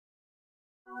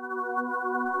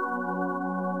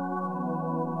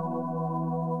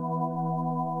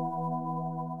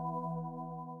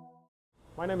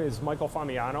name is Michael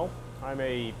Famiano. I'm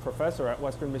a professor at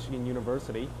Western Michigan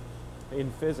University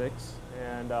in physics,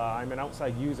 and I'm an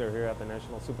outside user here at the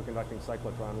National Superconducting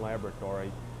Cyclotron Laboratory.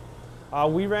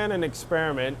 We ran an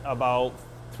experiment about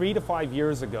 3 to 5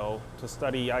 years ago to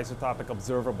study isotopic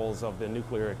observables of the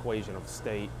nuclear equation of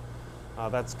state.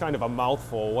 That's kind of a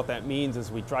mouthful. What that means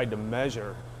is we tried to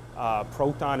measure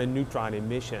proton and neutron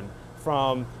emission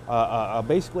from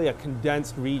basically a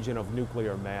condensed region of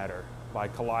nuclear matter by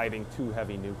colliding two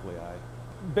heavy nuclei.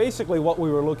 Basically what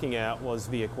we were looking at was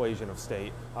the equation of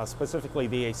state, specifically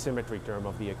the asymmetry term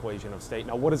of the equation of state.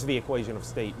 Now what does the equation of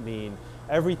state mean?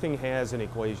 Everything has an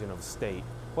equation of state.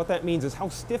 What that means is how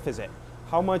stiff is it?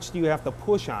 How much do you have to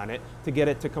push on it to get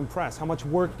it to compress? How much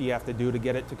work do you have to do to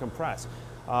get it to compress?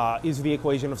 Is the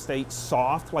equation of state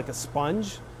soft like a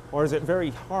sponge, or is it very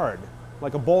hard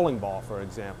like a bowling ball, for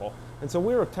example? And so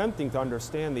we were attempting to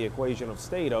understand the equation of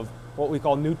state of what we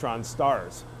call neutron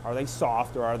stars. Are they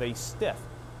soft or are they stiff?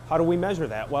 How do we measure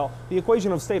that? Well, the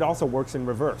equation of state also works in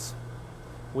reverse.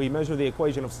 We measure the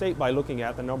equation of state by looking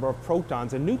at the number of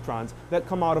protons and neutrons that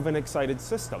come out of an excited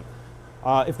system.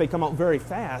 If they come out very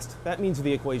fast, that means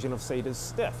the equation of state is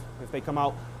stiff. If they come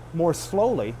out more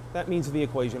slowly, that means the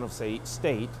equation of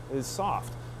state is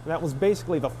soft. And that was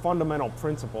basically the fundamental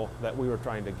principle that we were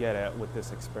trying to get at with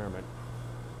this experiment.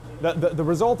 The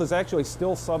result is actually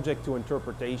still subject to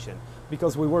interpretation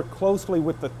because we work closely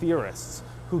with the theorists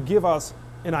who give us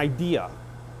an idea.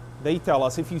 They tell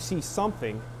us if you see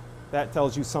something, that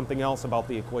tells you something else about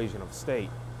the equation of state.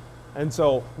 And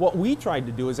so what we tried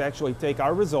to do is actually take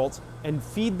our results and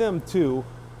feed them to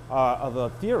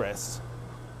the theorists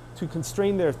to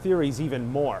constrain their theories even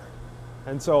more.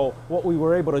 And so what we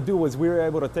were able to do was we were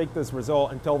able to take this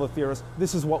result and tell the theorists,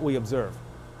 this is what we observe.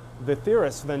 The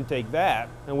theorists then take that,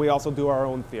 and we also do our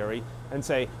own theory, and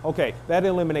say, okay, that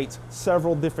eliminates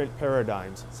several different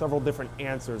paradigms, several different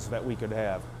answers that we could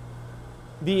have.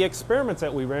 The experiments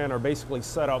that we ran are basically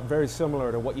set up very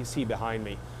similar to what you see behind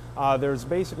me. There's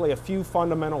basically a few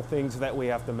fundamental things that we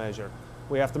have to measure.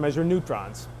 We have to measure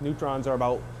neutrons. Neutrons are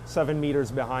about 7 meters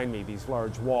behind me, these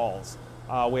large walls.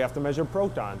 We have to measure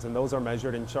protons, and those are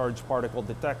measured in charged particle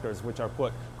detectors, which are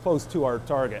put close to our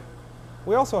target.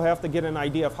 We also have to get an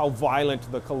idea of how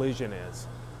violent the collision is.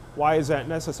 Why is that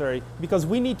necessary? Because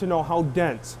we need to know how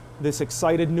dense this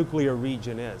excited nuclear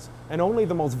region is. And only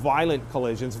the most violent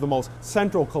collisions, the most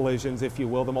central collisions, if you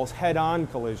will, the most head-on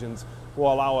collisions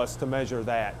will allow us to measure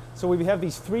that. So we have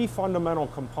these three fundamental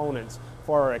components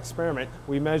for our experiment.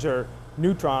 We measure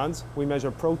neutrons, we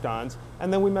measure protons,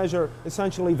 and then we measure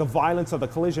essentially the violence of the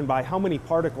collision by how many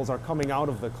particles are coming out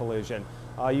of the collision.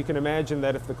 You can imagine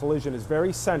that if the collision is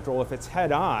very central, if it's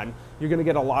head-on, you're going to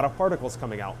get a lot of particles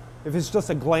coming out. If it's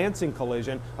just a glancing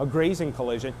collision, a grazing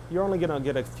collision, you're only going to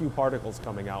get a few particles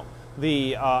coming out.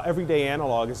 The everyday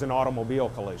analog is an automobile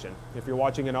collision. If you're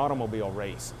watching an automobile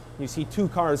race, you see two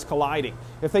cars colliding.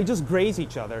 If they just graze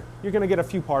each other, you're going to get a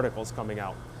few particles coming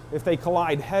out. If they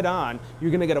collide head-on,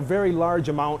 you're going to get a very large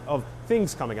amount of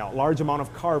things coming out, large amount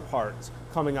of car parts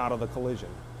coming out of the collision.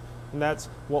 And that's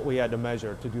what we had to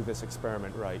measure to do this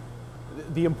experiment right.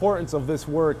 The importance of this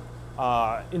work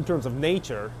in terms of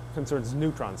nature concerns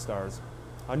neutron stars.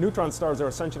 Neutron stars are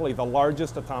essentially the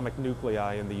largest atomic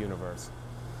nuclei in the universe.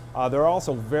 They're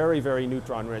also very, very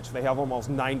neutron rich. They have almost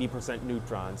 90%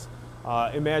 neutrons.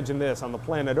 Imagine this, on the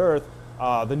planet Earth,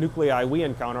 the nuclei we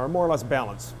encounter are more or less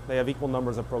balanced. They have equal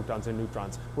numbers of protons and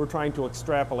neutrons. We're trying to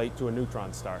extrapolate to a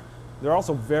neutron star. They're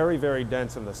also very, very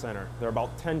dense in the center. They're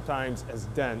about 10 times as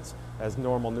dense as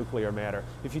normal nuclear matter.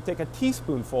 If you take a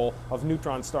teaspoonful of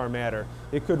neutron star matter,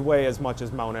 it could weigh as much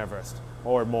as Mount Everest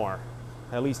or more,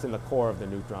 at least in the core of the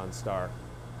neutron star.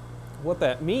 What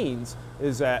that means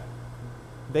is that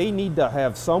they need to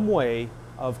have some way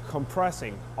of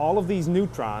compressing all of these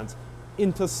neutrons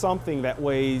into something that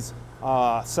weighs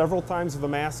several times the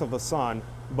mass of the sun,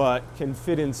 but can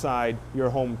fit inside your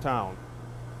hometown.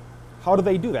 How do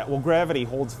they do that? Well, gravity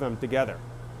holds them together.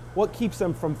 What keeps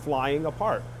them from flying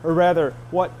apart? Or rather,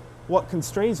 what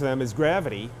constrains them is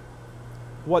gravity.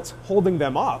 What's holding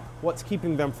them up, what's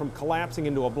keeping them from collapsing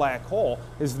into a black hole,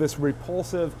 is this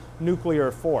repulsive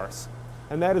nuclear force.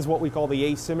 And that is what we call the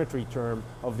asymmetry term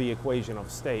of the equation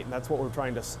of state. And that's what we're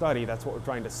trying to study, that's what we're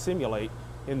trying to simulate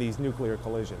in these nuclear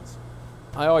collisions.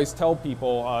 I always tell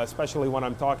people, especially when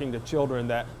I'm talking to children,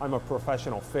 that I'm a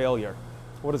professional failure.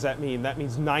 What does that mean? That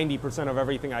means 90% of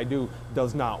everything I do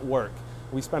does not work.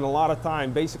 We spend a lot of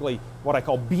time basically what I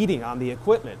call beating on the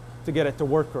equipment to get it to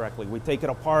work correctly. We take it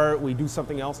apart, we do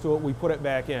something else to it, we put it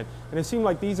back in. And it seemed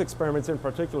like these experiments in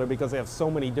particular, because they have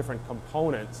so many different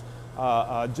components,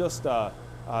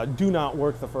 do not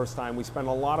work the first time. We spend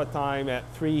a lot of time at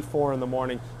 3, 4 in the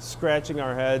morning scratching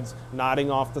our heads, nodding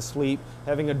off to sleep,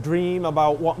 having a dream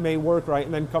about what may work right,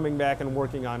 and then coming back and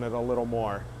working on it a little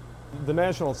more. The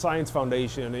National Science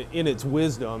Foundation, in its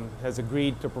wisdom, has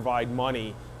agreed to provide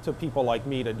money to people like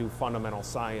me to do fundamental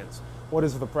science. What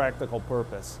is the practical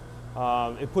purpose?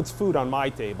 It puts food on my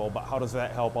table, but how does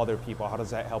that help other people? How does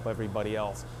that help everybody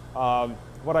else?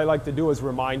 What I like to do is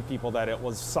remind people that it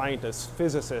was scientists,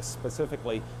 physicists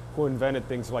specifically, who invented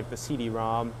things like the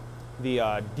CD-ROM, the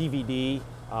DVD,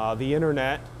 the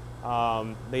internet.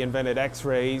 They invented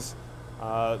X-rays.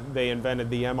 They invented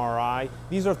the MRI.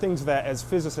 These are things that as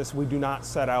physicists we do not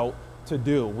set out to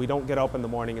do. We don't get up in the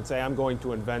morning and say, I'm going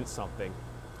to invent something.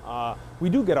 We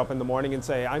do get up in the morning and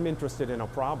say, I'm interested in a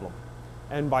problem.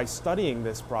 And by studying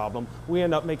this problem, we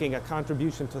end up making a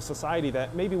contribution to society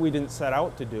that maybe we didn't set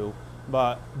out to do,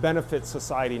 but benefits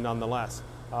society nonetheless.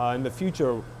 In the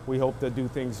future, we hope to do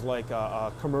things like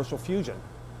commercial fusion,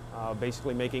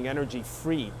 basically making energy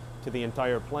free to the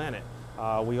entire planet.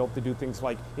 We hope to do things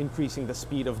like increasing the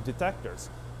speed of detectors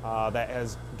that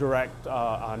has direct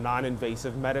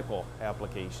non-invasive medical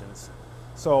applications.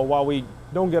 So while we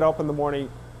don't get up in the morning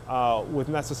with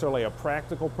necessarily a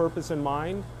practical purpose in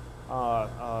mind,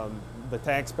 the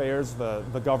taxpayers,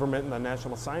 the government, and the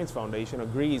National Science Foundation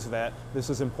agrees that this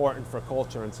is important for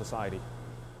culture and society.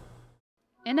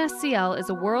 NSCL is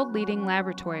a world-leading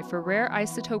laboratory for rare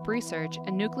isotope research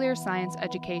and nuclear science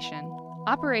education.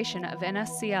 Operation of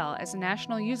NSCL as a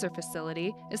national user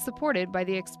facility is supported by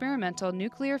the Experimental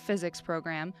Nuclear Physics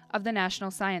Program of the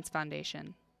National Science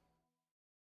Foundation.